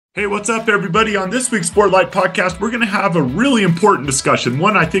Hey, what's up, everybody? On this week's Sportlight podcast, we're going to have a really important discussion,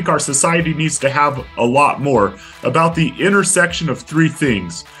 one I think our society needs to have a lot more, about the intersection of three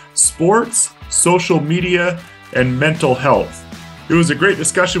things: sports, social media, and mental health. It was a great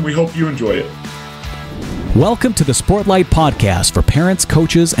discussion. We hope you enjoy it. Welcome to the Sportlight Podcast for parents,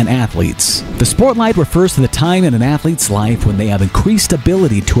 coaches, and athletes. The Sportlight refers to the time in an athlete's life when they have increased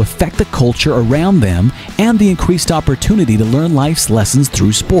ability to affect the culture around them and the increased opportunity to learn life's lessons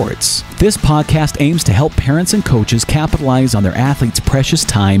through sports. This podcast aims to help parents and coaches capitalize on their athletes' precious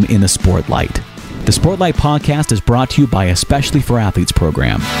time in the Sportlight. The Sportlight Podcast is brought to you by Especially for Athletes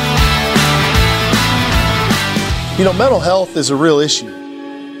program. You know, mental health is a real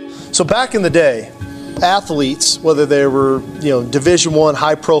issue. So back in the day, athletes, whether they were, Division I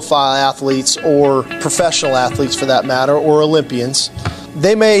high-profile athletes or professional athletes for that matter, or Olympians,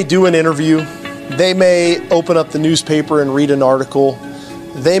 they may do an interview, they may open up the newspaper and read an article,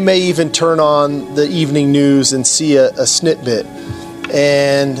 they may even turn on the evening news and see a snippet,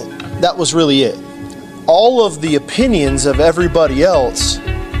 and that was really it. All of the opinions of everybody else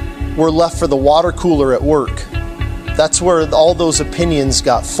were left for the water cooler at work. That's where all those opinions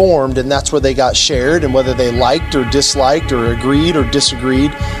got formed, and that's where they got shared, and whether they liked or disliked or agreed or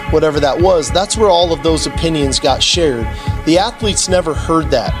disagreed, whatever that was, that's where all of those opinions got shared. The athletes never heard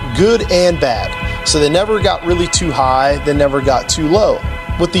that, good and bad. So they never got really too high, they never got too low.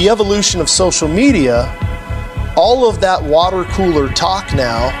 With the evolution of social media, all of that water cooler talk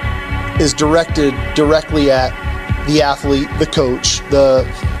now is directed directly at the athlete, the coach, the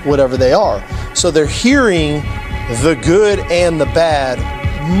whatever they are. So they're hearing the good and the bad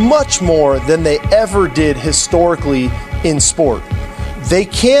much more than they ever did historically in sport. They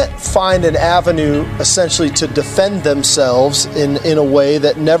can't find an avenue essentially to defend themselves in a way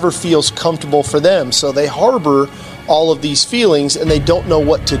that never feels comfortable for them. So they harbor all of these feelings and they don't know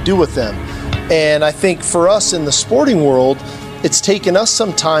what to do with them. And I think for us in the sporting world, it's taken us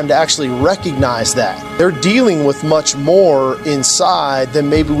some time to actually recognize that. They're dealing with much more inside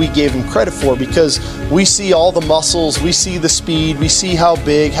than maybe we gave them credit for, because we see all the muscles, we see the speed, we see how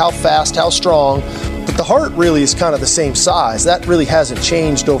big, how fast, how strong, but the heart really is kind of the same size. That really hasn't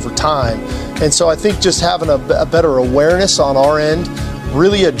changed over time. And so I think just having a better awareness on our end,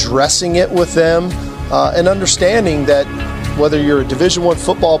 really addressing it with them, and understanding that whether you're a Division I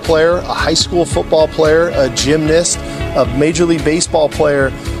football player, a high school football player, a gymnast, a Major League Baseball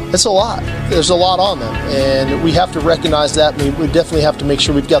player, it's a lot. There's a lot on them, and we have to recognize that. We definitely have to make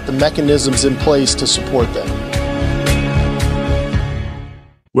sure we've got the mechanisms in place to support them.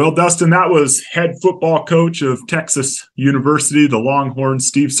 Well, Dustin, that was head football coach of Texas University, the Longhorns,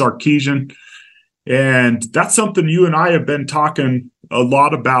 Steve Sarkisian. And that's something you and I have been talking a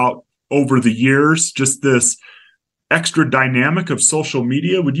lot about over the years, just this extra dynamic of social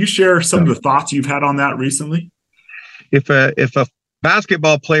media. Would you share some of the thoughts you've had on that recently? If a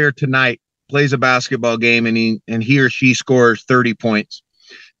basketball player tonight plays a basketball game and he or she scores 30 points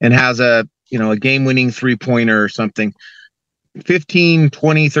and has a game-winning three-pointer or something, 15,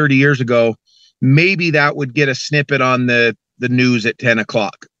 20, 30 years ago, maybe that would get a snippet on the news at 10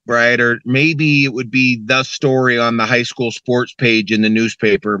 o'clock, right? Or maybe it would be the story on the high school sports page in the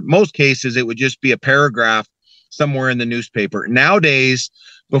newspaper. Most cases, it would just be a paragraph somewhere in the newspaper. Nowadays,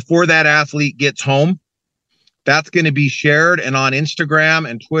 before that athlete gets home, that's going to be shared and on Instagram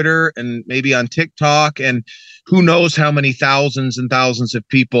and Twitter and maybe on TikTok, and who knows how many thousands and thousands of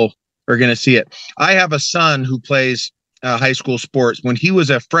people are going to see it. I have a son who plays high school sports. When he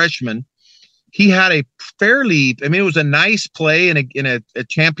was a freshman, he had a it was a nice play in a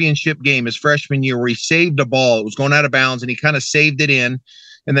championship game his freshman year where he saved a ball. It was going out of bounds and he kind of saved it in.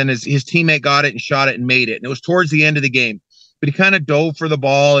 And then his teammate got it and shot it and made it. And it was towards the end of the game. But he kind of dove for the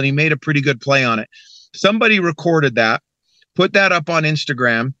ball and he made a pretty good play on it. Somebody recorded that, put that up on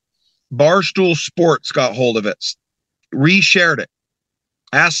Instagram. Barstool Sports got hold of it, reshared it,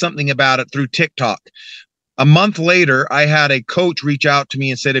 asked something about it through TikTok. A month later, I had a coach reach out to me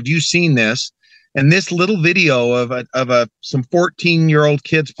and said, "Have you seen this?" And this little video of some 14-year-old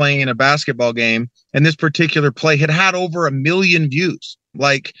kids playing in a basketball game, and this particular play had over 1 million views.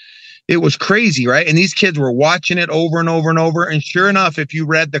 Like, it was crazy, right? And these kids were watching it over and over and over. And sure enough, if you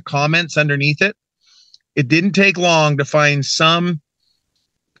read the comments underneath it, it didn't take long to find some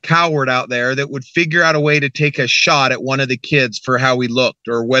coward out there that would figure out a way to take a shot at one of the kids for how he looked,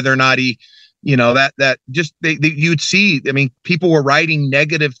 or whether or not he, you'd see, people were writing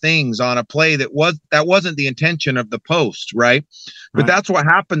negative things on a play that wasn't the intention of the post, right? But that's what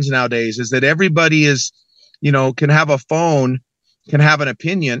happens nowadays, is that everybody is, can have a phone, can have an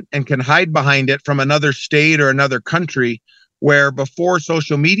opinion, and can hide behind it from another state or another country where before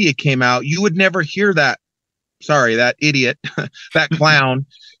social media came out, you would never hear that idiot, that clown,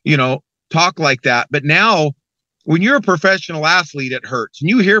 talk like that. But now when you're a professional athlete, it hurts. And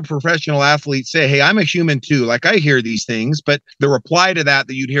you hear professional athletes say, hey, I'm a human too. Like, I hear these things, but the reply to that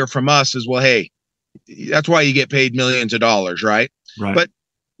you'd hear from us is, well, hey, that's why you get paid millions of dollars, right? But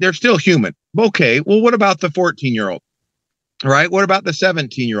they're still human. Okay, well, what about the 14-year-old? Right? What about the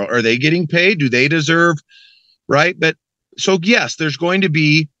 17-year-old? Are they getting paid? Do they deserve, right? But so, yes, there's going to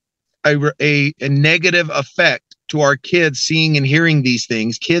be a negative effect to our kids seeing and hearing these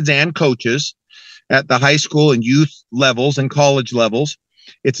things, kids and coaches at the high school and youth levels and college levels.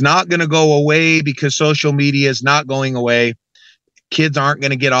 It's not going to go away because social media is not going away. Kids aren't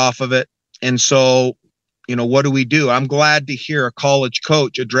going to get off of it. And so, what do? I'm glad to hear a college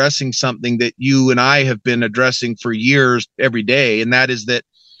coach addressing something that you and I have been addressing for years every day. And that is that,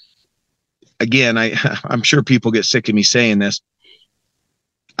 again, I'm sure people get sick of me saying this.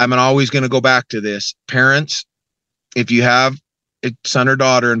 I'm always going to go back to this. Parents, if you have a son or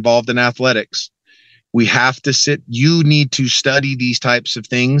daughter involved in athletics, we have to you need to study these types of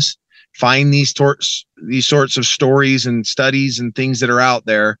things, find these sorts of stories and studies and things that are out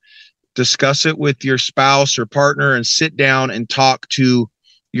there, discuss it with your spouse or partner, and sit down and talk to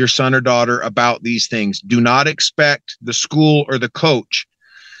your son or daughter about these things. Do not expect the school or the coach,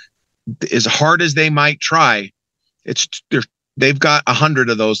 as hard as they might try, they've got 100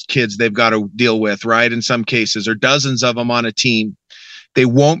 of those kids they've got to deal with, right? In some cases, or dozens of them on a team. They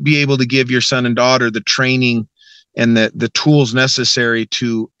won't be able to give your son and daughter the training and the tools necessary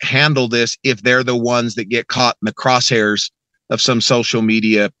to handle this if they're the ones that get caught in the crosshairs of some social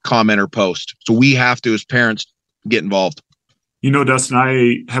media comment or post. So we have to, as parents, get involved. Dustin,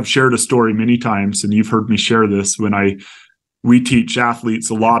 I have shared a story many times, and you've heard me share this when we teach athletes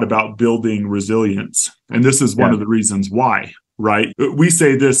a lot about building resilience. And this is one of the reasons why, right? We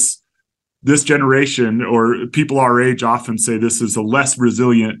say this generation, or people our age often say this is a less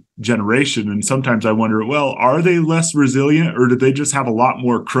resilient generation. And sometimes I wonder, well, are they less resilient, or do they just have a lot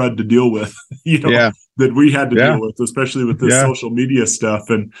more crud to deal with, that we had to deal with, especially with this social media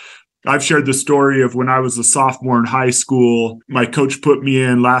stuff. And I've shared the story of when I was a sophomore in high school, my coach put me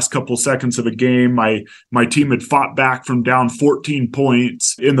in last couple seconds of a game. My team had fought back from down 14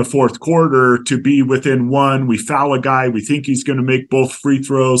 points in the fourth quarter to be within one. We foul a guy. We think he's going to make both free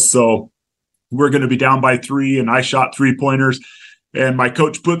throws. So we're going to be down by 3, and I shot 3-pointers. And my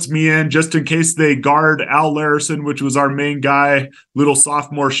coach puts me in just in case they guard Al Larison, which was our main guy. Little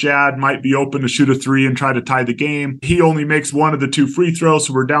sophomore Shad might be open to shoot a 3 and try to tie the game. He only makes 1 of the 2 free throws,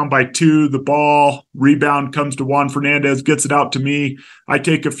 so we're down by 2. The ball, rebound comes to Juan Fernandez, gets it out to me. I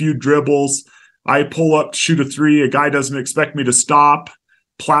take a few dribbles. I pull up to shoot a 3. A guy doesn't expect me to stop,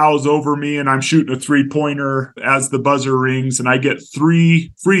 plows over me, and I'm shooting a 3-pointer as the buzzer rings, and I get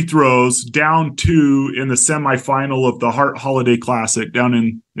 3 free throws, down 2 in the semifinal of the Hart Holiday Classic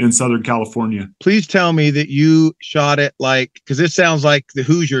down in Southern California. Please tell me that you shot it because this sounds like the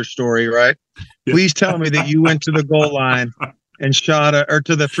Hoosier story, right? Yeah. Please tell me that you went to the goal line and or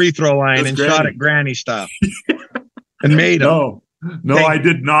to the free throw line and shot it granny style and made them. No, I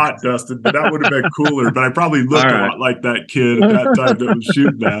did not, Dustin, but that would have been cooler. But I probably looked a lot like that kid at that time that was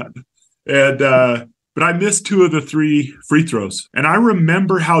shooting that. And but I missed 2 of the 3 free throws. And I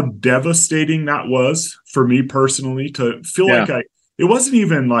remember how devastating that was for me personally to feel like it wasn't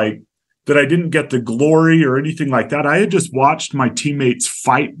even like that I didn't get the glory or anything like that. I had just watched my teammates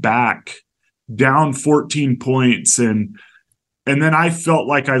fight back down 14 points. And then I felt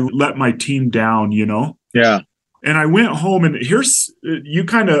like I let my team down, Yeah. And I went home, and you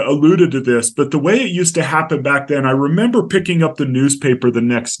kind of alluded to this, but the way it used to happen back then, I remember picking up the newspaper the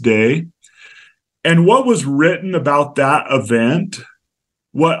next day, and what was written about that event,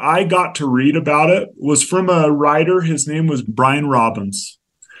 what I got to read about it, was from a writer. His name was Brian Robbins.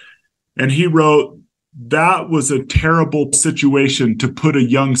 And he wrote, that was a terrible situation to put a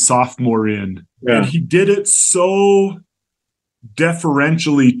young sophomore in. Yeah. And he did it so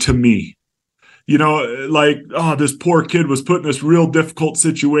deferentially to me. This poor kid was put in this real difficult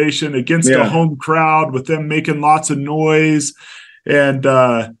situation against a home crowd with them making lots of noise. And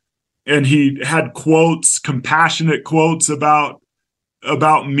he had compassionate quotes about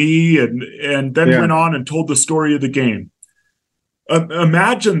me, and then went on and told the story of the game.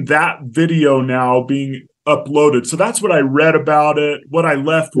 Imagine that video now being uploaded. So that's what I read about it. What I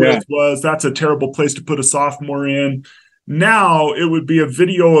left with was, that's a terrible place to put a sophomore in. Now it would be a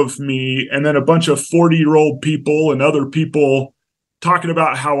video of me and then a bunch of 40-year-old people and other people talking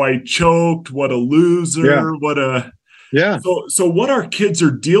about how I choked, what a loser, Yeah. So what our kids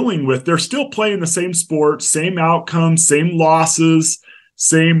are dealing with, they're still playing the same sport, same outcomes, same losses,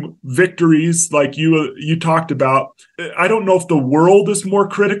 same victories like you talked about. I don't know if the world is more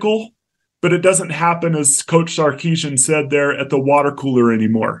critical, but it doesn't happen, as Coach Sarkisian said there, at the water cooler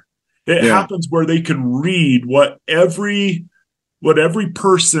anymore. It happens where they can read what every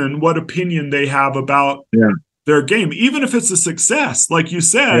person, what opinion they have about their game, even if it's a success. Like you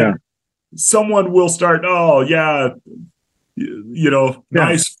said, someone will start,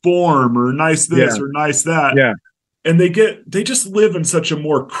 nice form or nice this or nice that. Yeah. And they just live in such a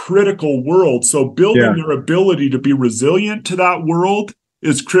more critical world. So building their ability to be resilient to that world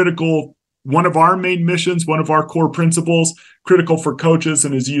is critical. One of our main missions, one of our core principles, critical for coaches,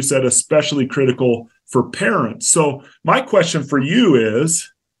 and as you said, especially critical for parents. So my question for you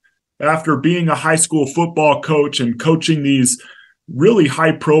is, after being a high school football coach and coaching these really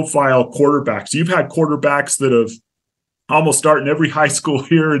high-profile quarterbacks, you've had quarterbacks that have almost started in every high school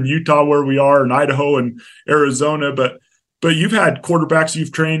here in Utah, where we are, in Idaho and Arizona, but you've had quarterbacks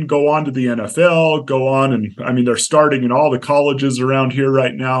you've trained go on to the NFL, go on, and I mean, they're starting in all the colleges around here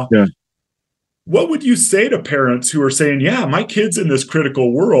right now. Yeah. What would you say to parents who are saying, yeah, my kid's in this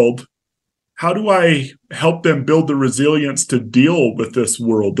critical world? How do I help them build the resilience to deal with this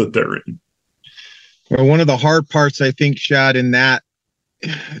world that they're in? Well, one of the hard parts, I think, Shad, in that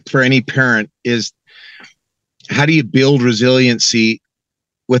for any parent is, how do you build resiliency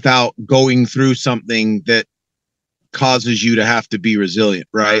without going through something that causes you to have to be resilient,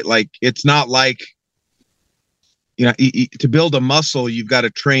 right? Like, it's not like, to build a muscle, you've got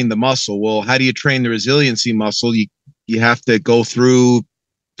to train the muscle. Well, how do you train the resiliency muscle? You have to go through,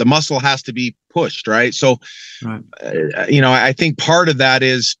 the muscle has to be pushed, right? So, I think part of that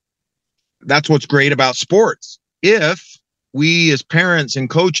is, that's what's great about sports. If we as parents and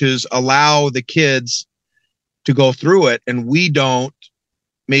coaches allow the kids to go through it, and we don't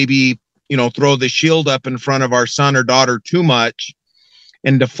maybe, throw the shield up in front of our son or daughter too much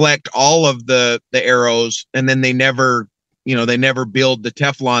and deflect all of the arrows, and then they never build the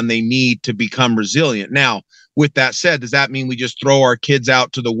Teflon they need to become resilient. Now, with that said, does that mean we just throw our kids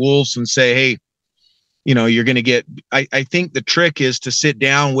out to the wolves and say, hey, you're going to get, I think the trick is to sit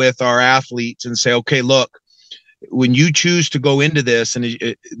down with our athletes and say, okay, look, when you choose to go into this and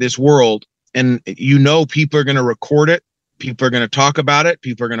this world, and people are going to record it, people are going to talk about it,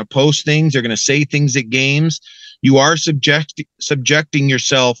 people are going to post things, they're going to say things at games, you are subjecting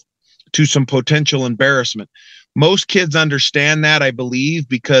yourself to some potential embarrassment. Most kids understand that, I believe,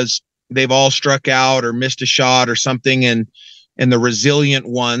 because they've all struck out or missed a shot or something, and the resilient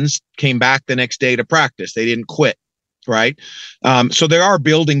ones came back the next day to practice. They didn't quit, right? So they are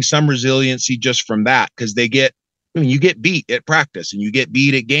building some resiliency just from that, because you get beat at practice and you get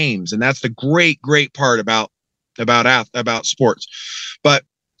beat at games, and that's the great part about sports. But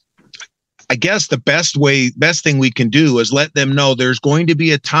I guess the best thing we can do is let them know there's going to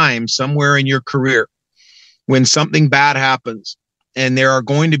be a time somewhere in your career when something bad happens, and there are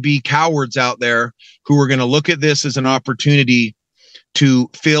going to be cowards out there who are going to look at this as an opportunity to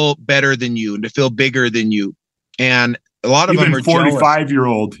feel better than you and to feel bigger than you. And a lot of them are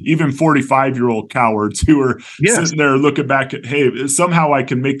 45-year-old cowards who are sitting there looking back at, hey, somehow I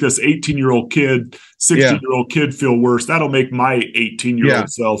can make this 18-year-old kid, 16-year-old kid feel worse. That'll make my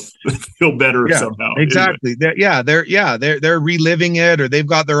 18-year-old self feel better somehow. Exactly. Anyway. They're reliving it, or they've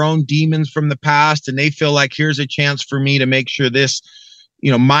got their own demons from the past, and they feel like, here's a chance for me to make sure this,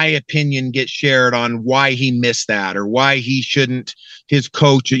 my opinion gets shared on why he missed that or why he shouldn't, his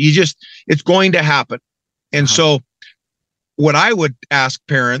coach. It's going to happen. And so what I would ask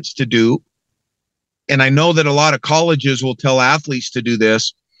parents to do, and I know that a lot of colleges will tell athletes to do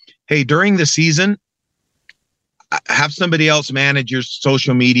this, hey, during the season, have somebody else manage your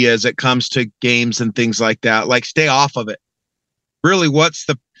social media as it comes to games and things like that. Like, stay off of it. Really,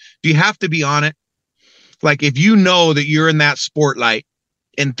 do you have to be on it? Like, if you know that you're in that spotlight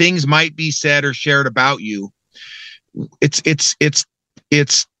and things might be said or shared about you, it's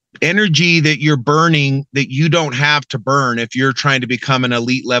energy that you're burning that you don't have to burn if you're trying to become an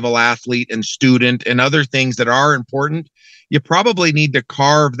elite level athlete and student and other things that are important. You probably need to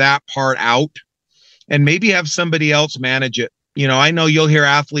carve that part out and maybe have somebody else manage it. I know you'll hear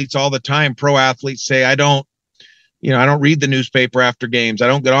athletes all the time, pro athletes say, I don't read the newspaper after games. I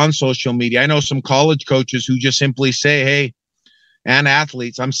don't get on social media. I know some college coaches who just simply say, hey, and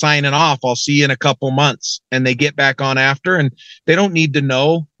athletes, I'm signing off. I'll see you in a couple months. And they get back on after, and they don't need to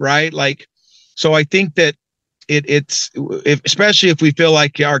know, right? Like, so I think that especially if we feel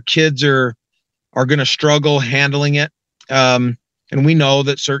like our kids are going to struggle handling it. And we know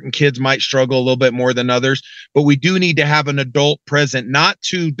that certain kids might struggle a little bit more than others, but we do need to have an adult present, not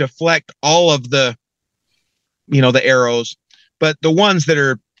to deflect all of the, the arrows, but the ones that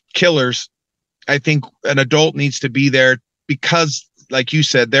are killers. I think an adult needs to be there because, like you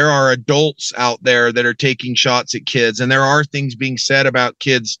said, there are adults out there that are taking shots at kids, and there are things being said about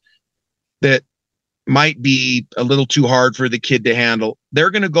kids that might be a little too hard for the kid to handle.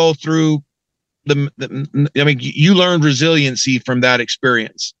 They're going to go through you learned resiliency from that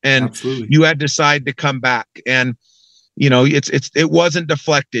experience, and Absolutely. You had to decide to come back, and it wasn't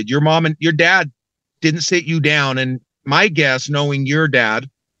deflected. Your mom and your dad didn't sit you down, and my guess, knowing your dad,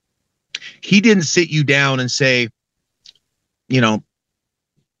 he didn't sit you down and say,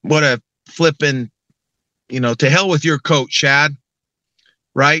 what a flippin', to hell with your coach, Shad,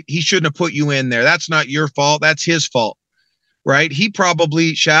 right? He shouldn't have put you in there. That's not your fault. That's his fault, right? He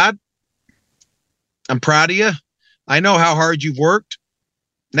probably, Shad, I'm proud of you. I know how hard you've worked.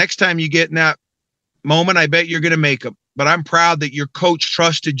 Next time you get in that moment, I bet you're going to make them. But I'm proud that your coach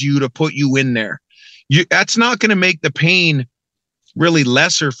trusted you to put you in there. That's not going to make the pain really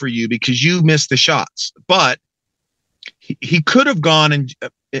lesser for you because you missed the shots. But he could have gone and,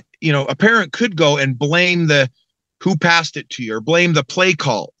 a parent could go and blame who passed it to you, or blame the play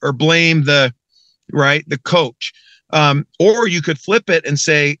call, or blame the coach. Or you could flip it and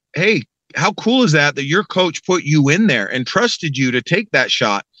say, hey, how cool is that your coach put you in there and trusted you to take that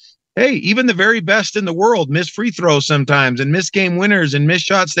shot? Hey, even the very best in the world miss free throws sometimes and miss game winners and miss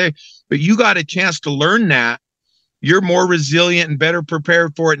shots there, but you got a chance to learn that. You're more resilient and better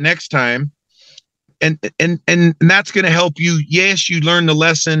prepared for it next time. And that's going to help you. Yes, you learned the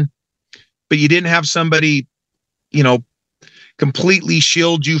lesson, but you didn't have somebody, completely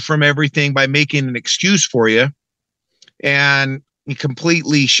shield you from everything by making an excuse for you and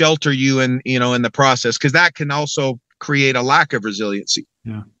completely shelter you in the process, because that can also create a lack of resiliency.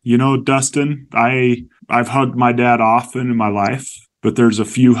 Yeah. Dustin, I've hugged my dad often in my life, but there's a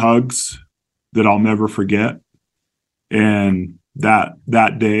few hugs that I'll never forget. And that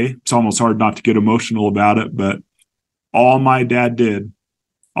day, it's almost hard not to get emotional about it, but all my dad did,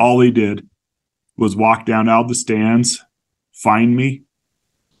 all he did was walk down out of the stands, find me.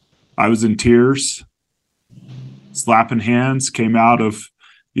 I was in tears, slapping hands, came out of,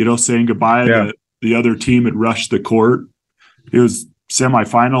 saying goodbye. Yeah. The other team had rushed the court. It was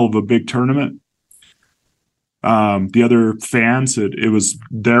semifinal of a big tournament. The other fans, it was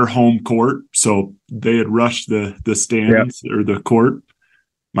their home court, so they had rushed the stands or the court.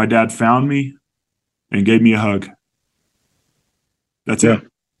 My dad found me and gave me a hug. That's it.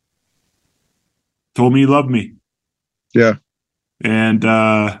 Told me he loved me. Yeah. And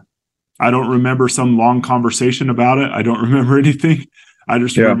I don't remember some long conversation about it. I don't remember anything. I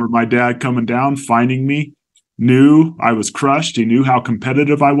just remember my dad coming down, finding me, knew I was crushed. He knew how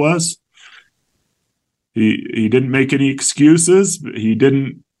competitive I was. He didn't make any excuses. He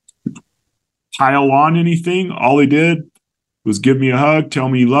didn't pile on anything. All he did was give me a hug, tell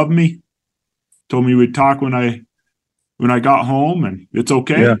me he loved me, told me we'd talk when I got home, and it's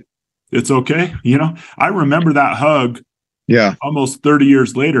okay. Yeah. It's okay. I remember that hug almost 30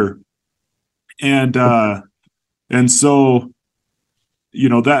 years later. And so,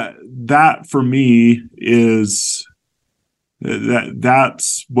 that for me is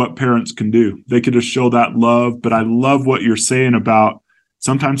that's what parents can do. They could just show that love. But I love what you're saying about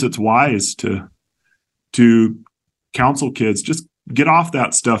sometimes it's wise to counsel kids, just get off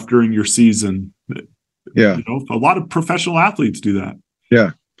that stuff during your season. Yeah. A lot of professional athletes do that.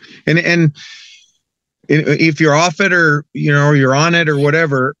 Yeah. And if you're off it or, you're on it or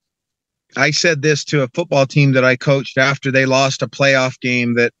whatever, I said this to a football team that I coached after they lost a playoff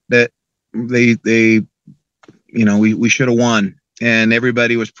game that they we should have won, and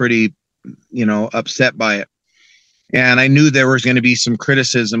everybody was pretty, upset by it. And I knew there was going to be some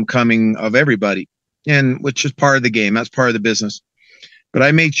criticism coming of everybody, and which is part of the game. That's part of the business. But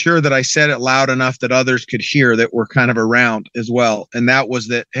I made sure that I said it loud enough that others could hear that were kind of around as well. And that was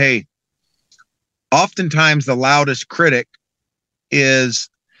that, hey, oftentimes the loudest critic is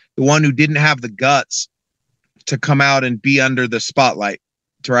the one who didn't have the guts to come out and be under the spotlight,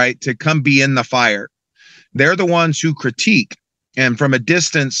 right? To come be in the fire. They're the ones who critique and from a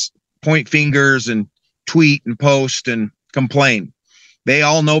distance point fingers and tweet and post and complain. They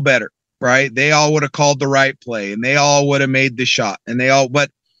all know better, right? They all would have called the right play and they all would have made the shot, and they all,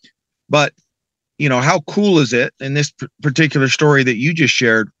 but how cool is it in this particular story that you just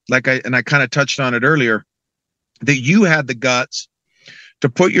shared? I kind of touched on it earlier, that you had the guts to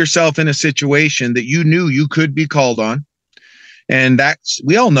put yourself in a situation that you knew you could be called on. And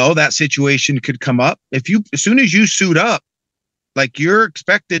we all know that situation could come up. As soon as you suit up, Like, you're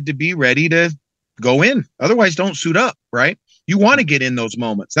expected to be ready to go in. Otherwise, don't suit up, right? You want to get in those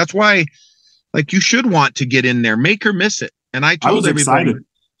moments. That's why, like, you should want to get in there, make or miss it. And I told everybody, excited.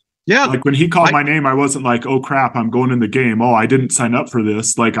 Yeah. Like when he called my name, I wasn't like, oh crap, I'm going in the game. Oh, I didn't sign up for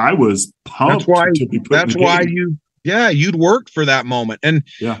this. Like, I was pumped to be put in the game. You'd work for that moment. And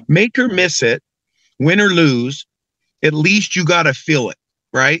make or miss it, win or lose, at least you got to feel it,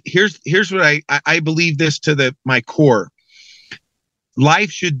 right? Here's what I believe this to my core.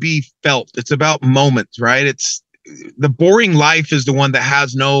 Life should be felt. It's about moments, right? It's the boring life is the one that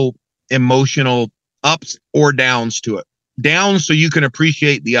has no emotional ups or downs to it. Downs so you can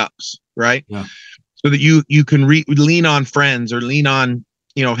appreciate the ups, right? Yeah. So that you can lean on friends or lean on,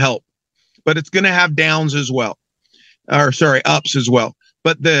 help. But it's going to have downs as well. Ups as well.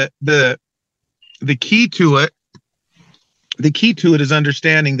 But the key to it is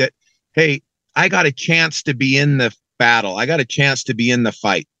understanding that, hey, I got a chance to be in the battle. I got a chance to be in the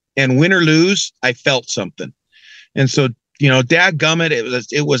fight. And win or lose, I felt something. And so, dadgummit,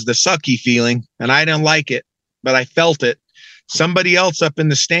 it was the sucky feeling, and I didn't like it, but I felt it. Somebody else up in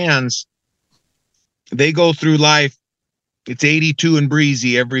the stands, they go through life. It's 82 and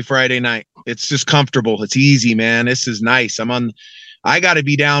breezy every Friday night. It's just comfortable. It's easy, man. This is nice. I got to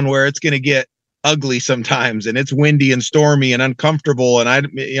be down where it's going to get ugly sometimes, and it's windy and stormy and uncomfortable. And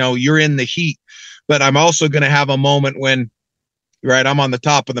you're in the heat, but I'm also going to have a moment when, right, I'm on the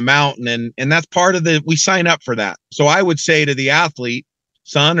top of the mountain, and that's part of we sign up for that. So I would say to the athlete,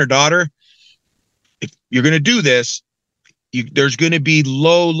 son or daughter, if you're going to do this, there's going to be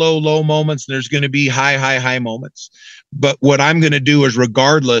low moments, and there's going to be high moments. But what I'm going to do is,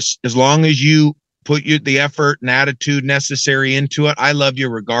 regardless, as long as you put the effort and attitude necessary into it, I love you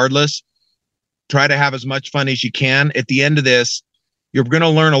regardless. Try to have as much fun as you can. At the end of this, you're going to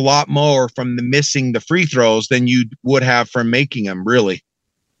learn a lot more from missing the free throws than you would have from making them, really.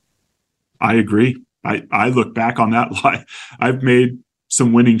 I agree. I look back on that. I've made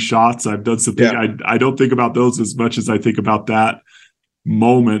some winning shots. I've done something. Yeah. I don't think about those as much as I think about that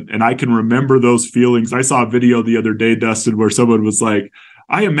moment. And I can remember those feelings. I saw a video the other day, Dustin, where someone was like,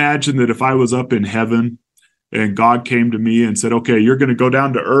 I imagine that if I was up in heaven and God came to me and said, okay, you're going to go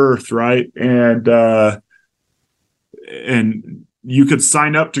down to earth, right? And you could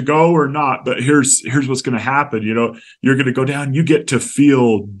sign up to go or not, but here's what's going to happen. You're going to go down, you get to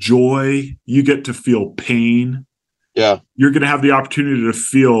feel joy, you get to feel pain. Yeah. You're going to have the opportunity to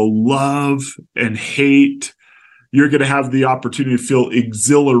feel love and hate. You're going to have the opportunity to feel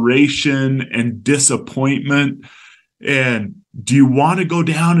exhilaration and disappointment. And do you want to go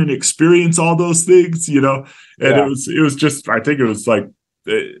down and experience all those things? And it was just, I think it was like,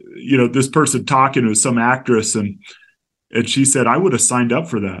 this person talking to some actress, and she said, I would have signed up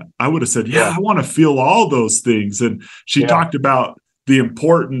for that. I would have said, I want to feel all those things. And she talked about the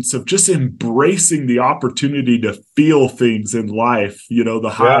importance of just embracing the opportunity to feel things in life,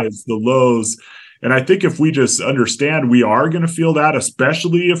 the highs, the lows. And I think if we just understand we are going to feel that,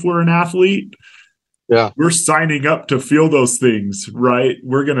 especially if we're an athlete, we're signing up to feel those things, right?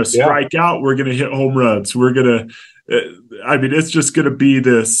 We're going to strike out. We're going to hit home runs. We're going to, it's just going to be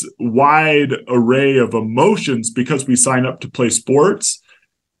this wide array of emotions because we sign up to play sports.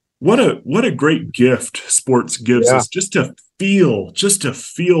 What a great gift sports gives us, just to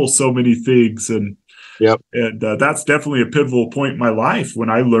feel so many things. And that's definitely a pivotal point in my life when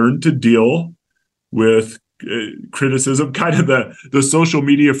I learned to deal with criticism. Kind of the social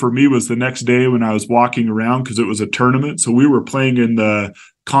media for me was the next day when I was walking around, because it was a tournament. So we were playing in the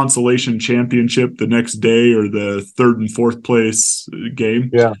consolation championship the next day, or the third and fourth place game.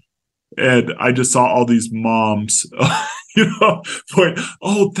 Yeah. And I just saw all these moms, point,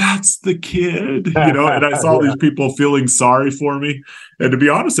 oh, that's the kid, and I saw these people feeling sorry for me. And to be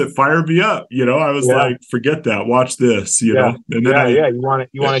honest, it fired me up. I was like, forget that. Watch this, and then you want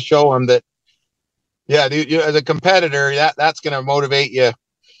to show them that, as a competitor, that's going to motivate you.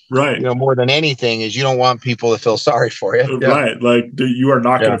 Right. More than anything is you don't want people to feel sorry for you. Right. Like, you are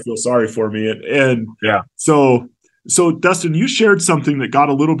not going to feel sorry for me. And So Dustin, you shared something that got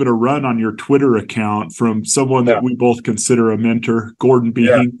a little bit of run on your Twitter account from someone that we both consider a mentor, Gordon B.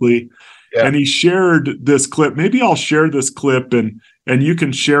 Hinckley. Yeah. And he shared this clip. Maybe I'll share this clip and you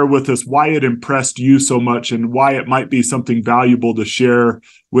can share with us why it impressed you so much and why it might be something valuable to share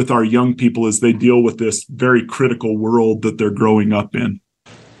with our young people as they deal with this very critical world that they're growing up in.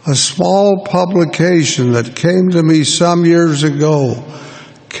 A small publication that came to me some years ago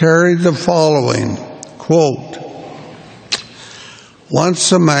carried the following, quote,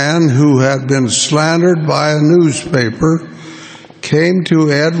 once a man who had been slandered by a newspaper came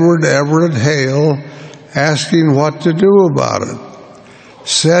to Edward Everett Hale asking what to do about it.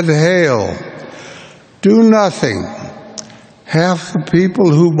 Said Hale, do nothing. Half the people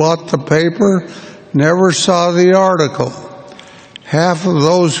who bought the paper never saw the article. Half of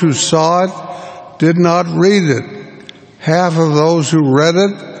those who saw it did not read it. Half of those who read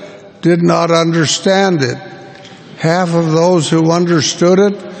it did not understand it. Half of those who understood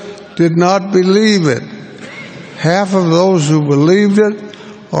it did not believe it. Half of those who believed it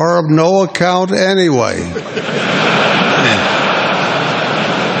are of no account anyway.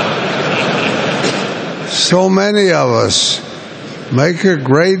 So many of us make a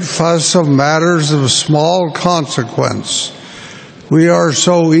great fuss of matters of small consequence. We are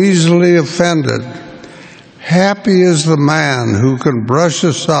so easily offended. Happy is the man who can brush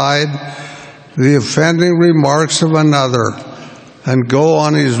aside the offending remarks of another and go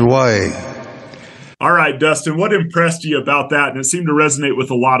on his way. All right, Dustin, what impressed you about that? And it seemed to resonate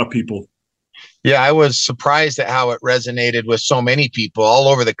with a lot of people. Yeah, I was surprised at how it resonated with so many people all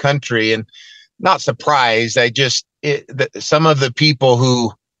over the country, and not surprised. Some of the people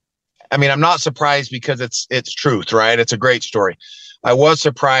who, I'm not surprised because it's truth, right? It's a great story. I was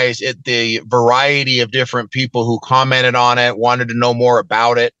surprised at the variety of different people who commented on it, wanted to know more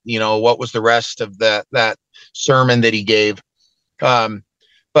about it. What was the rest of that sermon that he gave?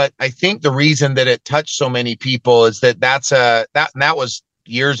 But I think the reason that it touched so many people is that that was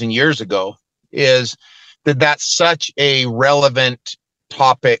years and years ago, is that's such a relevant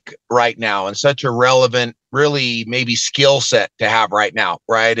topic right now, and such a relevant, really maybe skill set to have right now,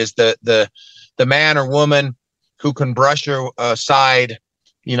 right? Is the man or woman who can brush aside,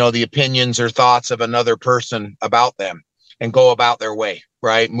 the opinions or thoughts of another person about them and go about their way,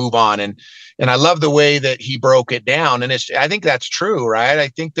 right? Move on. And I love the way that he broke it down. And I think that's true, right? I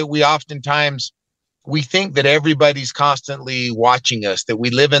think that we oftentimes, we think that everybody's constantly watching us, that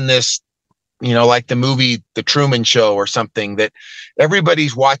we live in this, like the movie, The Truman Show or something, that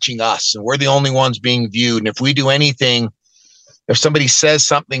everybody's watching us and we're the only ones being viewed. And if we do anything, if somebody says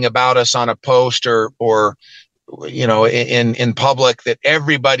something about us on a post or in public, that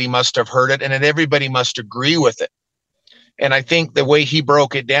everybody must have heard it and that everybody must agree with it. And I think the way he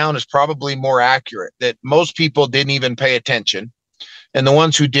broke it down is probably more accurate, that most people didn't even pay attention. And the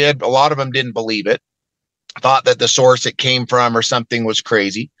ones who did, a lot of them didn't believe it, thought that the source it came from or something was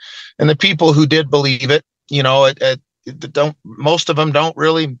crazy. And the people who did believe it, most of them don't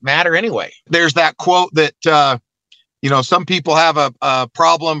really matter anyway. There's that quote that, some people have a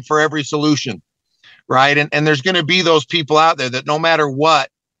problem for every solution, right? And there's going to be those people out there that no matter what,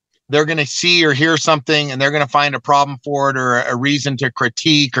 they're going to see or hear something and they're going to find a problem for it or a reason to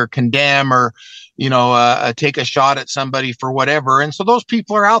critique or condemn or, take a shot at somebody for whatever. And so those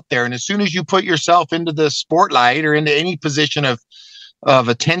people are out there. And as soon as you put yourself into the spotlight or into any position of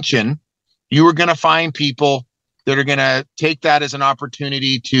attention, you are going to find people that are going to take that as an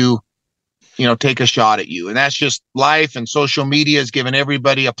opportunity to, take a shot at you. And that's just life, and social media has given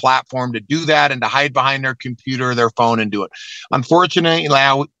everybody a platform to do that and to hide behind their computer or their phone and do it. Unfortunately,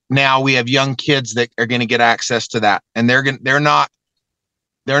 now we have young kids that are going to get access to that, and they're not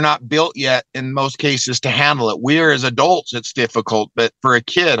built yet in most cases to handle it. We're as adults, it's difficult, but for a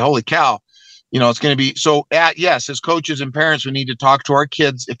kid, holy cow, it's going to be so. Yes, as coaches and parents, we need to talk to our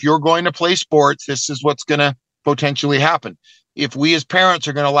kids. If you're going to play sports, this is what's going to potentially happen. If we as parents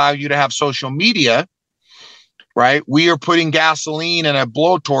are going to allow you to have social media, right, we are putting gasoline and a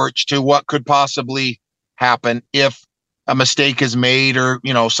blowtorch to what could possibly happen if a mistake is made or,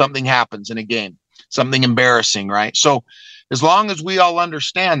 something happens in a game, something embarrassing, right? So as long as we all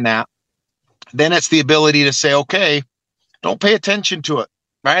understand that, then it's the ability to say, okay, don't pay attention to it,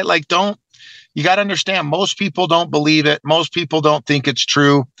 right? You got to understand, most people don't believe it. Most people don't think it's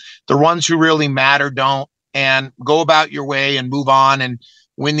true. The ones who really matter don't. And go about your way and move on and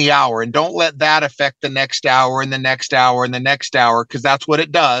win the hour. And don't let that affect the next hour and the next hour and the next hour, because that's what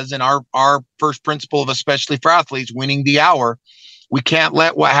it does. And our first principle of, especially for athletes, winning the hour, we can't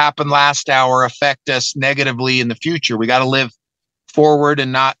let what happened last hour affect us negatively in the future. We got to live forward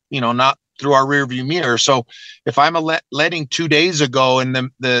and not through our rearview mirror. So if I'm letting 2 days ago and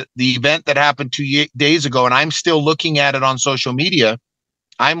the event that happened 2 days ago, and I'm still looking at it on social media,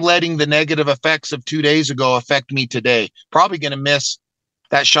 I'm letting the negative effects of 2 days ago affect me today. Probably going to miss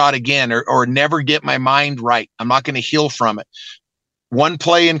that shot again or never get my mind right. I'm not going to heal from it. One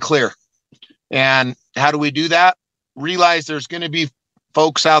play and clear. And how do we do that? Realize there's going to be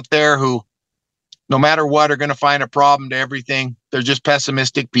folks out there who, no matter what, are going to find a problem to everything. They're just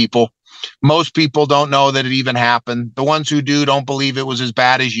pessimistic people. Most people don't know that it even happened. The ones who do don't believe it was as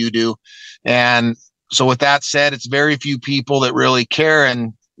bad as you do. And so with that said, it's very few people that really care,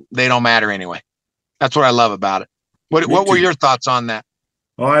 and they don't matter anyway. That's what I love about it. What were your thoughts on that?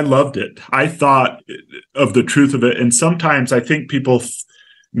 Oh, I loved it. I thought of the truth of it. And sometimes I think people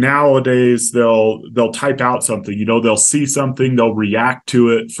nowadays they'll type out something, they'll see something, they'll react to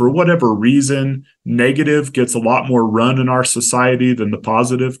it for whatever reason. Negative gets a lot more run in our society than the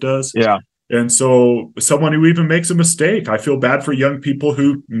positive does. Yeah. And so someone who even makes a mistake, I feel bad for young people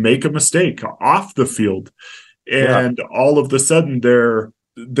who make a mistake off the field. And all of a sudden they're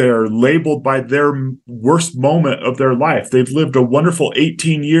labeled by their worst moment of their life. They've lived a wonderful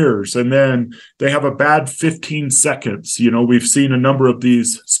 18 years and then they have a bad 15 seconds. We've seen a number of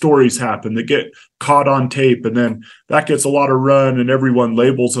these stories happen that get caught on tape, and then that gets a lot of run and everyone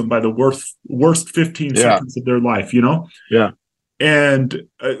labels them by the worst 15 seconds of their life, Yeah. And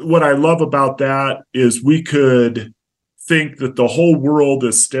what I love about that is we could think that the whole world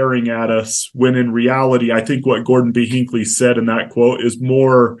is staring at us, when in reality, I think what Gordon B. Hinckley said in that quote is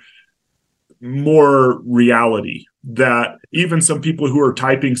more reality, that even some people who are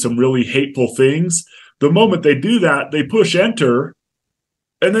typing some really hateful things, the moment they do that, they push enter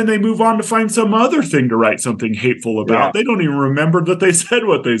and then they move on to find some other thing to write something hateful about. Yeah. They don't even remember that they said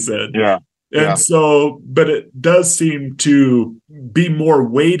what they said. Yeah. And so, but it does seem to be more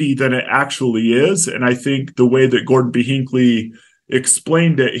weighty than it actually is. And I think the way that Gordon B. Hinckley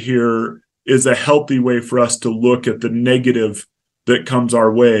explained it here is a healthy way for us to look at the negative that comes our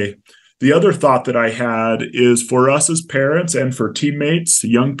way. The other thought that I had is for us as parents and for teammates,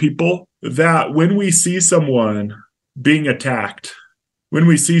 young people, that when we see someone being attacked, when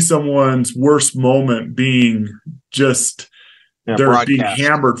we see someone's worst moment being just, they're being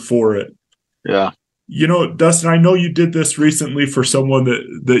hammered for it. Yeah. Dustin, I know you did this recently for someone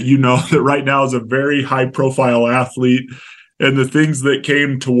that that right now is a very high profile athlete, and the things that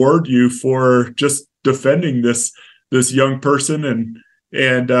came toward you for just defending this young person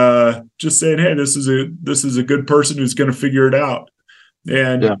and just saying, hey, this is a good person who's going to figure it out.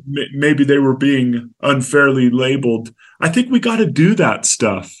 And maybe they were being unfairly labeled. I think we got to do that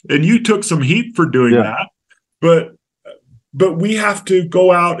stuff. And you took some heat for doing that, but we have to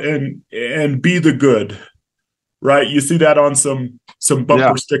go out and be the good, right? You see that on some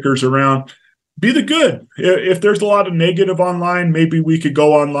bumper stickers around. Be the good. If there's a lot of negative online, maybe we could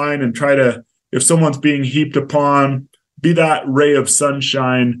go online and try to, if someone's being heaped upon, be that ray of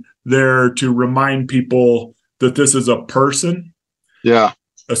sunshine there to remind people that this is a person. Yeah.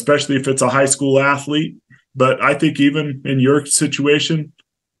 Especially if it's a high school athlete. But I think even in your situation,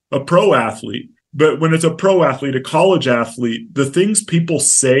 a pro athlete. But when it's a pro athlete, a college athlete, the things people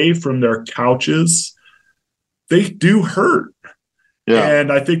say from their couches, they do hurt. Yeah.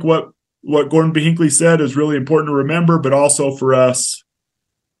 And I think what Gordon B. Hinckley said is really important to remember, but also for us,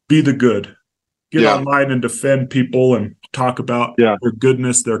 be the good. Get online and defend people and talk about their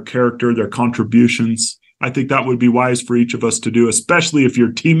goodness, their character, their contributions. I think that would be wise for each of us to do, especially if your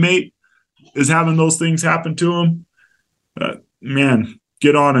teammate is having those things happen to them. Man,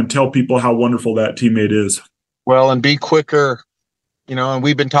 get on and tell people how wonderful that teammate is. Well, and be quicker, and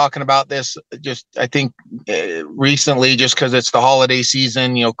we've been talking about this just, I think, recently, just because it's the holiday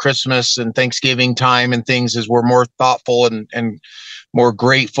season, Christmas and Thanksgiving time and things, as we're more thoughtful and more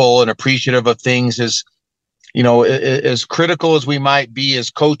grateful and appreciative of things, as as critical as we might be as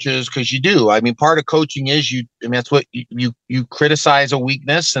coaches, because you do. I mean, part of coaching is that's what you criticize a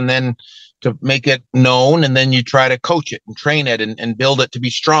weakness and then to make it known, and then you try to coach it and train it and build it to be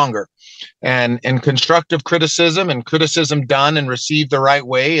stronger. And constructive criticism and criticism done and received the right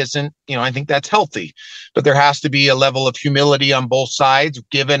way isn't, I think that's healthy, but there has to be a level of humility on both sides,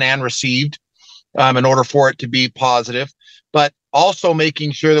 given and received, in order for it to be positive, but also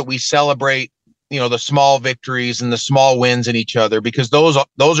making sure that we celebrate, the small victories and the small wins in each other, because those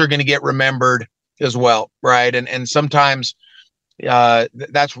are going to get remembered as well. Right. And sometimes,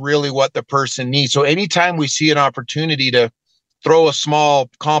 that's really what the person needs. So anytime we see an opportunity to throw a small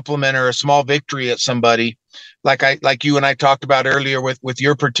compliment or a small victory at somebody, like you and I talked about earlier with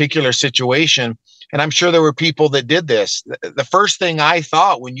your particular situation, and I'm sure there were people that did this. The first thing I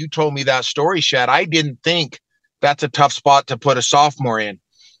thought when you told me that story, Shad, I didn't think that's a tough spot to put a sophomore in.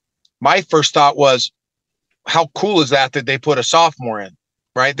 My first thought was, how cool is that they put a sophomore in,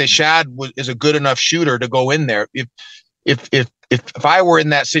 right? The Shad is a good enough shooter to go in there. If I were in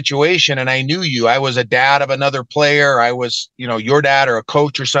that situation and I knew you, I was a dad of another player, I was, your dad or a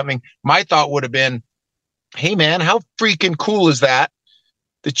coach or something, my thought would have been, hey man, how freaking cool is that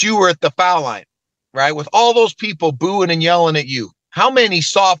you were at the foul line, right? With all those people booing and yelling at you. How many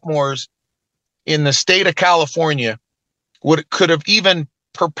sophomores in the state of California could have even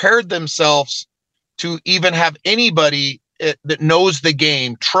prepared themselves to even have anybody that knows the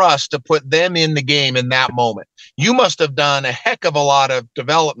game trust to put them in the game in that moment? You must have done a heck of a lot of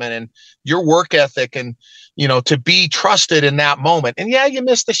development and your work ethic and, to be trusted in that moment. And yeah, you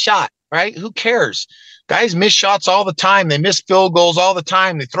missed the shot, right? Who cares? Guys miss shots all the time. They miss field goals all the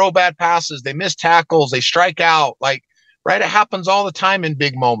time. They throw bad passes. They miss tackles. They strike out. Right? It happens all the time in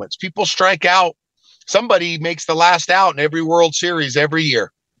big moments. People strike out. Somebody makes the last out in every World Series every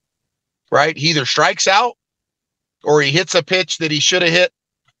year, right? He either strikes out or he hits a pitch that he should have hit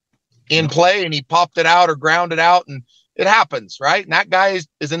in play and he popped it out or ground it out, and it happens, right? And that guy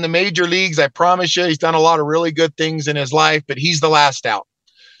is in the major leagues. I promise you, he's done a lot of really good things in his life, but he's the last out,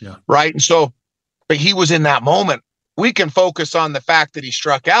 right? And so, but he was in that moment. We can focus on the fact that he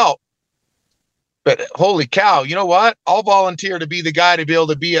struck out, but holy cow, you know what? I'll volunteer to be the guy to be able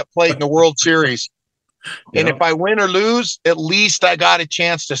to be at plate in the World Series. And if I win or lose, at least I got a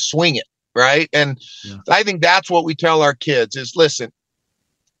chance to swing it, right? And I think that's what we tell our kids is, listen,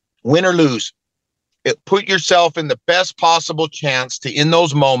 win or lose, put yourself in the best possible chance to, in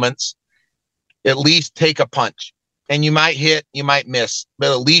those moments, at least take a punch. And you might hit, you might miss,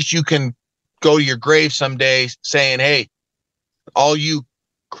 but at least you can go to your grave someday saying, hey, all you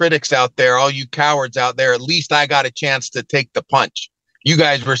critics out there, all you cowards out there, at least I got a chance to take the punch. You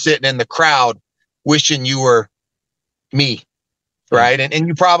guys were sitting in the crowd wishing you were me, right? And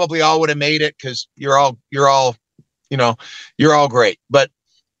you probably all would have made it because you're all great. But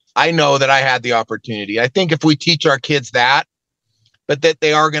I know that I had the opportunity. I think if we teach our kids that, but that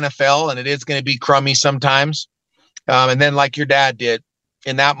they are going to fail and it is going to be crummy sometimes. And then like your dad did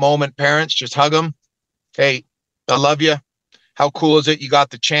in that moment, parents, just hug them. Hey, I love you. How cool is it? You got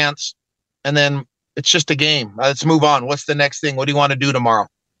the chance. And then it's just a game. Let's move on. What's the next thing? What do you want to do tomorrow?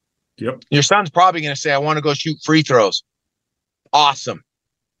 Yep. Your son's probably going to say, I want to go shoot free throws. Awesome.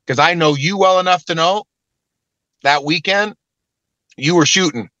 Because I know you well enough to know that weekend you were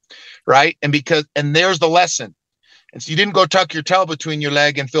shooting, right? And there's the lesson. And so you didn't go tuck your tail between your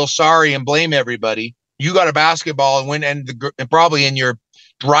leg and feel sorry and blame everybody. You got a basketball and went and probably in your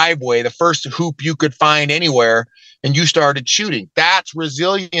driveway, the first hoop you could find anywhere, and you started shooting. That's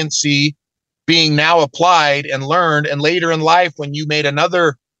resiliency being now applied and learned. And later in life, when you made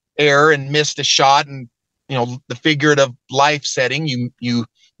another error and missed a shot and, the figurative life setting, you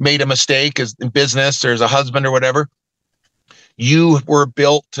made a mistake as in business or as a husband or whatever, you were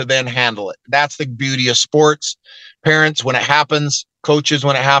built to then handle it. That's the beauty of sports. Parents, when it happens, coaches,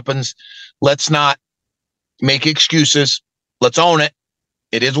 when it happens, let's not make excuses. Let's own it.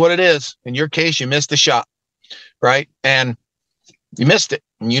 It is what it is. In your case, you missed the shot, right? And you missed it.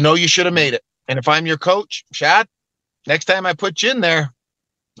 And you should have made it. And if I'm your coach, Shad, next time I put you in there,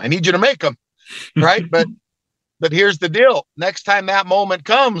 I need you to make them, right? But here's the deal. Next time that moment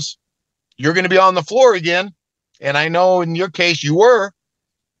comes, you're going to be on the floor again. And I know in your case you were,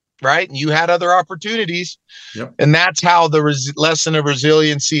 right? And you had other opportunities. Yep. And that's how the lesson of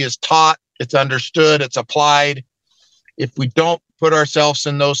resiliency is taught. It's understood. It's applied. If we don't put ourselves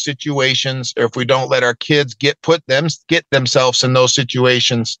in those situations, or if we don't let our kids get themselves in those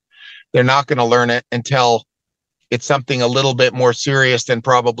situations, they're not going to learn it until it's something a little bit more serious than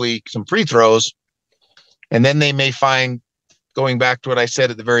probably some free throws. And then they may find, going back to what I said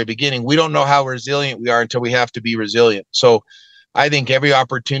at the very beginning, we don't know how resilient we are until we have to be resilient. So I think every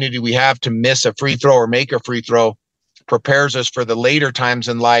opportunity we have to miss a free throw or make a free throw prepares us for the later times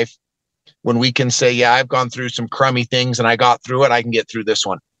in life when we can say, yeah, I've gone through some crummy things and I got through it. I can get through this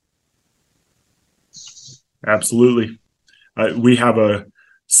one. Absolutely. We have a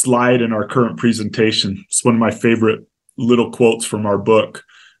slide in our current presentation. It's one of my favorite little quotes from our book.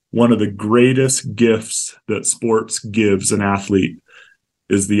 One of the greatest gifts that sports gives an athlete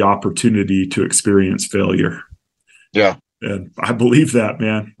is the opportunity to experience failure. Yeah. And I believe that,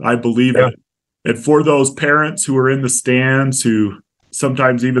 man. I believe it. And for those parents who are in the stands, who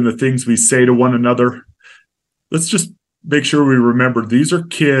sometimes even the things we say to one another, let's just make sure we remember these are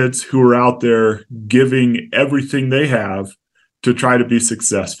kids who are out there giving everything they have to try to be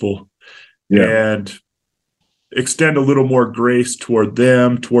successful. And extend a little more grace toward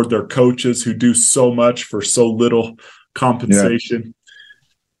them, toward their coaches who do so much for so little compensation.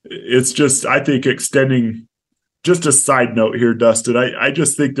 It's just, I think, extending, just a side note here, Dustin, I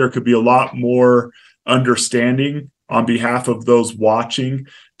just think there could be a lot more understanding on behalf of those watching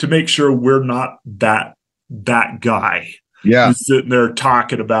to make sure we're not that guy. Who's sitting there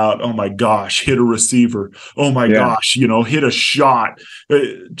talking about, oh my gosh, hit a receiver. Oh my gosh, hit a shot.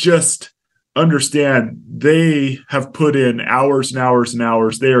 Just understand they have put in hours and hours and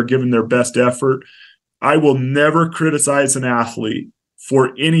hours. They are giving their best effort. I will never criticize an athlete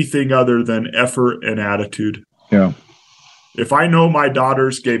for anything other than effort and attitude. Yeah. If I know my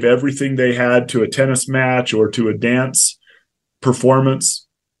daughters gave everything they had to a tennis match or to a dance performance,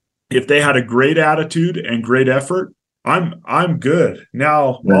 if they had a great attitude and great effort, I'm good.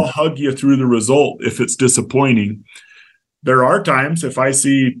 Now I'll hug you through the result if it's disappointing. There are times if I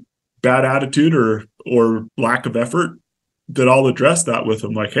see bad attitude or lack of effort that I'll address that with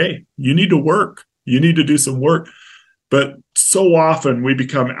them, like, hey, you need to work. You need to do some work. But so often we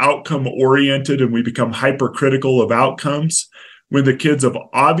become outcome oriented and we become hypercritical of outcomes when the kids have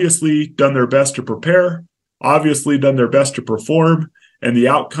obviously done their best to prepare, obviously done their best to perform, and the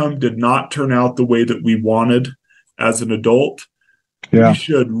outcome did not turn out the way that we wanted as an adult. Yeah. We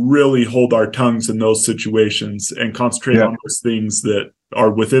should really hold our tongues in those situations and concentrate on those things that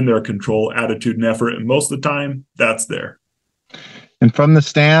are within their control, attitude and effort. And most of the time, that's there. And from the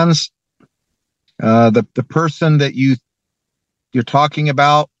stands, the person that you're talking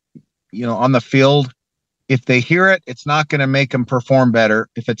about, on the field, if they hear it, it's not going to make them perform better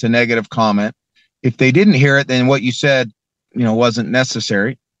if it's a negative comment. If they didn't hear it, then what you said, wasn't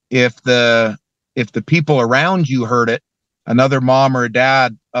necessary. If the people around you heard it, another mom or a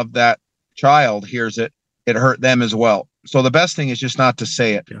dad of that child hears it, it hurt them as well. So the best thing is just not to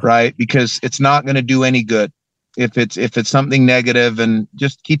say it, right? Because it's not going to do any good if it's something negative, and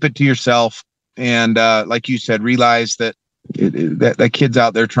just keep it to yourself. And like you said, realize that that kid's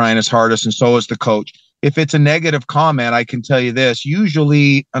out there trying his hardest, and so is the coach. If it's a negative comment, I can tell you this,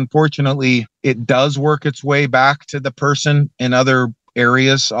 usually, unfortunately, it does work its way back to the person in other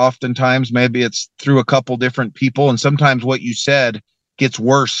areas. Oftentimes, maybe it's through a couple different people. And sometimes what you said gets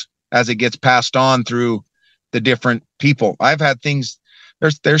worse as it gets passed on through the different people. I've had things,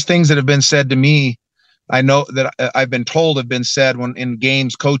 there's things that have been said to me. I know that I've been told have been said when in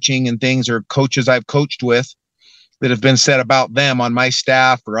games coaching and things, or coaches I've coached with, that have been said about them on my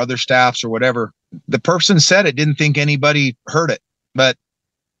staff or other staffs or whatever. The person said it didn't think anybody heard it,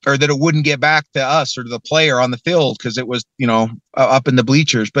 or that it wouldn't get back to us or to the player on the field because it was, up in the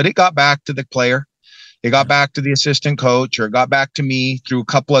bleachers. But it got back to the player. It got back to the assistant coach, or it got back to me through a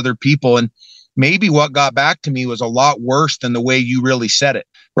couple other people. And maybe what got back to me was a lot worse than the way you really said it,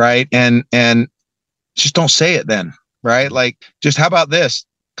 right? And just don't say it then, right? Like, just how about this?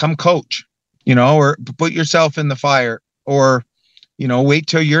 Come coach, or put yourself in the fire, or, wait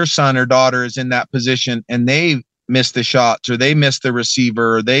till your son or daughter is in that position and they miss the shots, or they miss the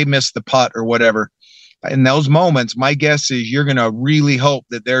receiver, or they miss the putt or whatever. In those moments, my guess is you're going to really hope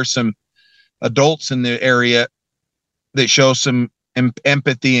that there's some adults in the area that show some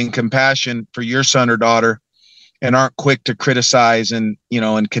empathy and compassion for your son or daughter and aren't quick to criticize and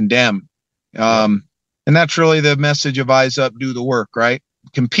condemn. And that's really the message of Eyes Up, do the work, right?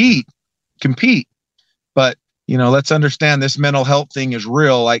 Compete. But, let's understand this mental health thing is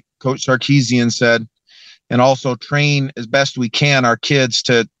real, like Coach Sarkisian said, and also train as best we can our kids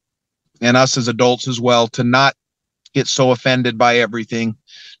to, and us as adults as well, to not get so offended by everything.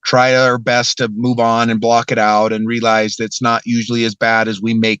 Try our best to move on and block it out and realize that it's not usually as bad as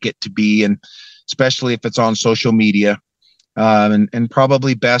we make it to be. And especially if it's on social media, and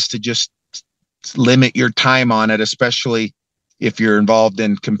probably best to just limit your time on it, especially if you're involved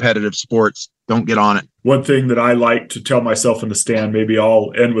in competitive sports. Don't get on it. One thing that I like to tell myself in the stand, maybe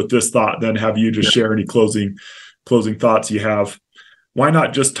I'll end with this thought, then have you just share any closing thoughts you have. Why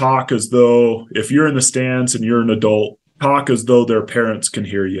not just talk as though, if you're in the stands and you're an adult, talk as though their parents can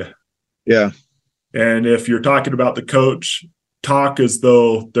hear you. Yeah. And if you're talking about the coach, talk as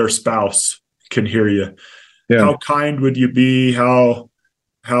though their spouse can hear you. Yeah. How kind would you be? How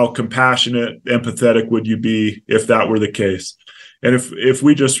compassionate, empathetic would you be if that were the case? And if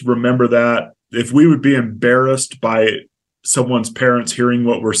we just remember that, if we would be embarrassed by someone's parents hearing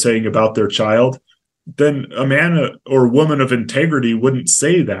what we're saying about their child, then a man or woman of integrity wouldn't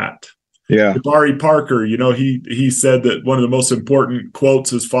say that. Yeah. Jabari Parker, he said that one of the most important quotes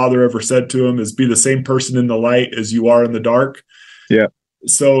his father ever said to him is, be the same person in the light as you are in the dark. Yeah.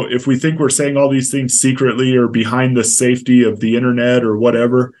 So if we think we're saying all these things secretly or behind the safety of the internet or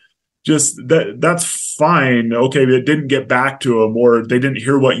whatever, just that's fine. Okay, it didn't get back to them, or they didn't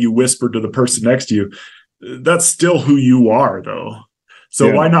hear what you whispered to the person next to you. That's still who you are, though.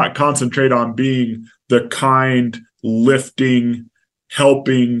 So why not concentrate on being the kind, lifting,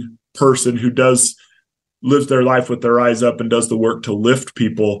 helping person who lives their life with their eyes up and does the work to lift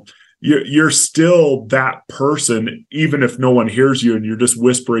people? You're still that person, even if no one hears you and you're just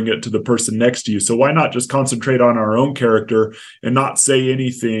whispering it to the person next to you. So why not just concentrate on our own character and not say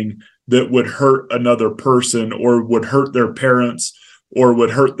anything that would hurt another person or would hurt their parents or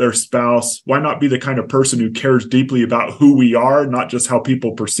would hurt their spouse? Why not be the kind of person who cares deeply about who we are, not just how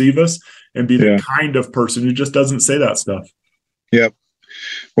people perceive us, and be the kind of person who just doesn't say that stuff? Yep.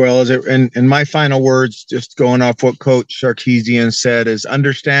 Well, in my final words, just going off what Coach Sarkisian said, is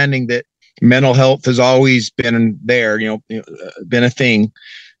understanding that mental health has always been there, been a thing.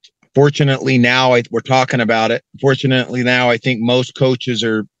 Fortunately, now we're talking about it. Fortunately, now I think most coaches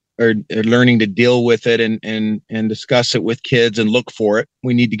are learning to deal with it and discuss it with kids and look for it.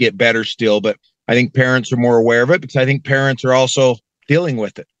 We need to get better still, but I think parents are more aware of it, because I think parents are also dealing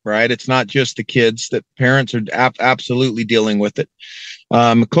with it, right? It's not just the kids, that parents are absolutely dealing with it.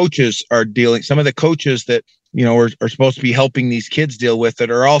 Coaches are dealing, some of the coaches that, are supposed to be helping these kids deal with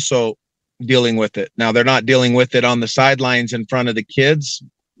it are also dealing with it. Now, they're not dealing with it on the sidelines in front of the kids.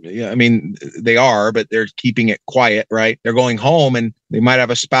 Yeah, I mean, they are, but they're keeping it quiet, right? They're going home and they might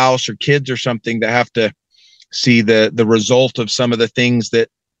have a spouse or kids or something that have to see the result of some of the things that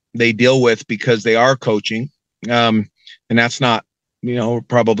they deal with because they are coaching. And that's not,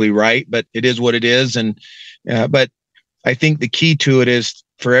 probably right, but it is what it is. And, but I think the key to it is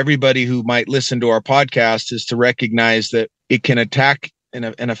for everybody who might listen to our podcast is to recognize that it can attack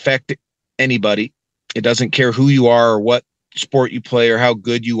and affect anybody. It doesn't care who you are or what sport you play or how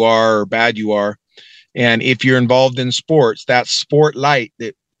good you are or bad you are. And if you're involved in sports, that spotlight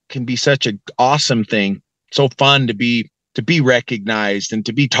that can be such an awesome thing, so fun to be recognized and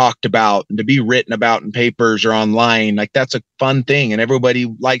to be talked about and to be written about in papers or online. Like, that's a fun thing, and everybody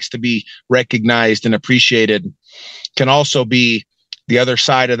likes to be recognized and appreciated. Can also be the other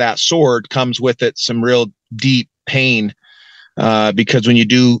side of that sword, comes with it some real deep pain, because when you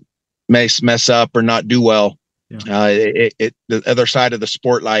do mess up or not do well, the other side of the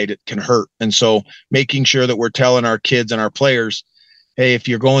spotlight, it can hurt. And so making sure that we're telling our kids and our players, hey, if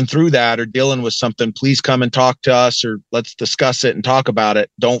you're going through that or dealing with something, please come and talk to us, or let's discuss it and talk about it.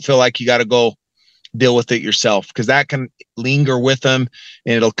 Don't feel like you got to go deal with it yourself, because that can linger with them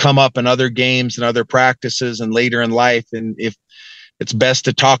and it'll come up in other games and other practices and later in life. And if it's best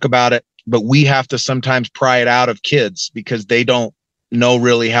to talk about it, but we have to sometimes pry it out of kids because they don't know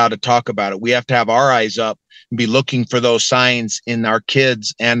really how to talk about it. We have to have our eyes up and be looking for those signs in our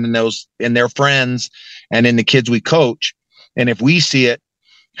kids and in their friends and in the kids we coach. And if we see it,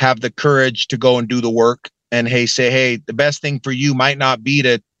 have the courage to go and do the work and say, hey, the best thing for you might not be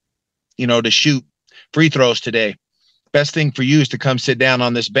to shoot free throws today. Best thing for you is to come sit down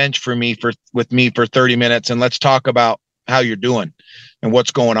on this bench with me for 30 minutes and let's talk about how you're doing and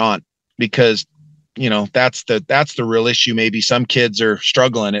what's going on, because that's the real issue. Maybe some kids are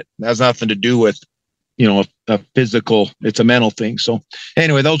struggling. It has nothing to do with a physical, it's a mental thing. So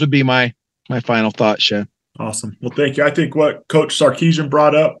anyway, those would be my final thoughts, Shad. Awesome. Well, thank you. I think what Coach Sarkisian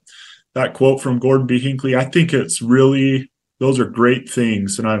brought up, that quote from Gordon B. Hinckley, I think it's really, those are great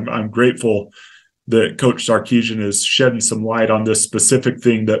things. And I'm grateful that Coach Sarkisian is shedding some light on this specific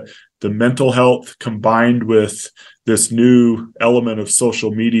thing, that the mental health combined with this new element of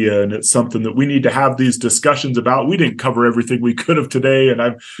social media. And it's something that we need to have these discussions about. We didn't cover everything we could have today. And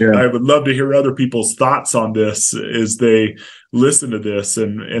I would love to hear other people's thoughts on this as they listen to this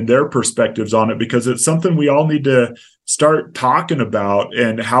and their perspectives on it, because it's something we all need to start talking about.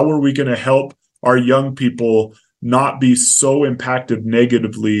 And how are we going to help our young people not be so impacted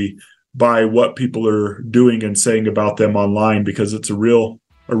negatively by what people are doing and saying about them online, because it's a real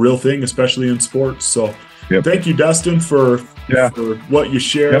thing, especially in sports. So Thank you, Dustin, for what you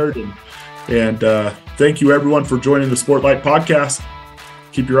shared. And thank you, everyone, for joining the Sportlight Podcast.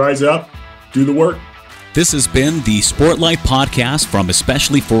 Keep your eyes up. Do the work. This has been the Sportlight Podcast from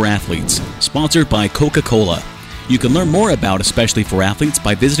Especially for Athletes, sponsored by Coca-Cola. You can learn more about Especially for Athletes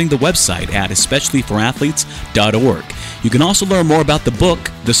by visiting the website at especiallyforathletes.org. You can also learn more about the book,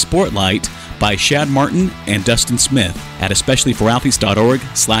 The Sportlight, by Shad Martin and Dustin Smith at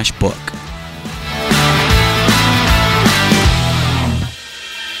especiallyforathletes.org/book.